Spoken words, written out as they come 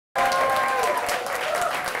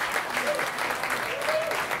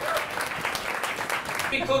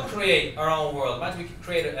could create our own world. Imagine we could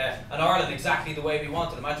create an Ireland exactly the way we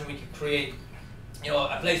wanted. Imagine we could create, you know,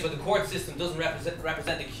 a place where the court system doesn't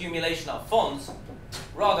represent the accumulation of funds,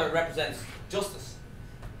 rather it represents justice.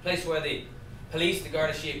 A place where the police, the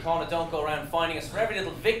Garda Síochána, don't go around finding us for every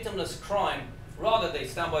little victimless crime, rather they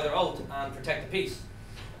stand by their oath and protect the peace.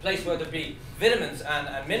 A place where there'd be vitamins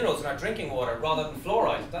and minerals in our drinking water rather than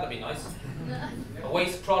fluoride. That'd be nice. A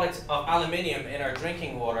waste product of aluminium in our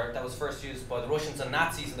drinking water that was first used by the Russians and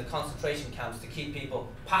Nazis in the concentration camps to keep people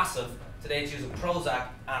passive. Today it's using Prozac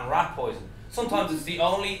and rat poison. Sometimes it's the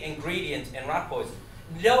only ingredient in rat poison.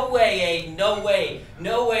 No way, Aidan, no way.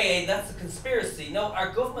 No way, Aidan, that's a conspiracy. No,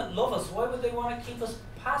 our government love us. Why would they want to keep us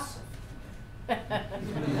passive?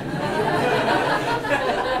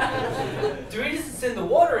 The reason it's in the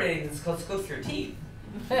water, Aidan, is because it's good for your teeth.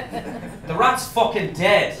 The rat's fucking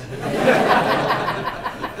dead.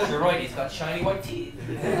 You're right, he's got shiny white teeth.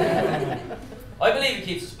 I believe it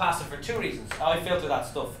keeps us passive for two reasons. I filter that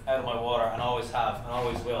stuff out of my water and always have and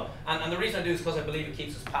always will. And the reason I do is because I believe it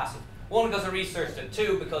keeps us passive. One, because I researched it.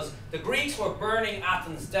 Two, because the Greeks were burning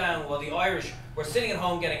Athens down while the Irish were sitting at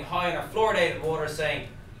home getting high in our fluoridated water saying,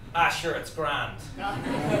 ah, sure, it's grand.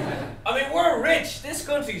 I mean, we're rich. This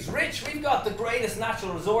country's rich. We've got the greatest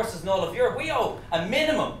natural resources in all of Europe. We owe a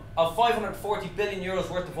minimum of 540 billion euros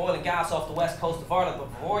worth of oil and gas off the west coast of Ireland. But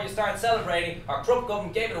before you start celebrating, our corrupt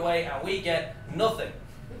government gave it away and we get nothing.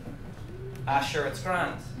 Ah, sure, it's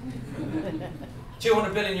grand.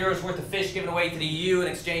 200 billion euros worth of fish given away to the EU in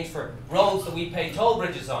exchange for roads that we pay toll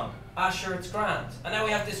bridges on. Ah, sure, it's grand. And now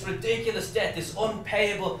we have this ridiculous debt, this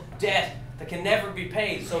unpayable debt that can never be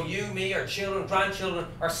paid. So you, me, our children, grandchildren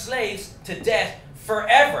are slaves to debt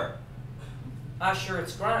forever. Ah, sure,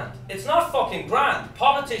 it's grand. It's not fucking grand.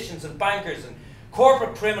 Politicians and bankers and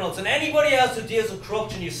corporate criminals and anybody else who deals with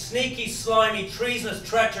corruption, you sneaky, slimy, treasonous,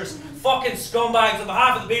 treacherous, fucking scumbags on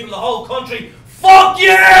behalf of the people of the whole country, fuck you!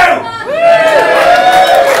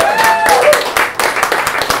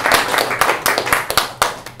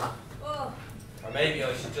 Or maybe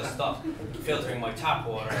I should just stop filtering my tap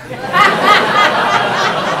water.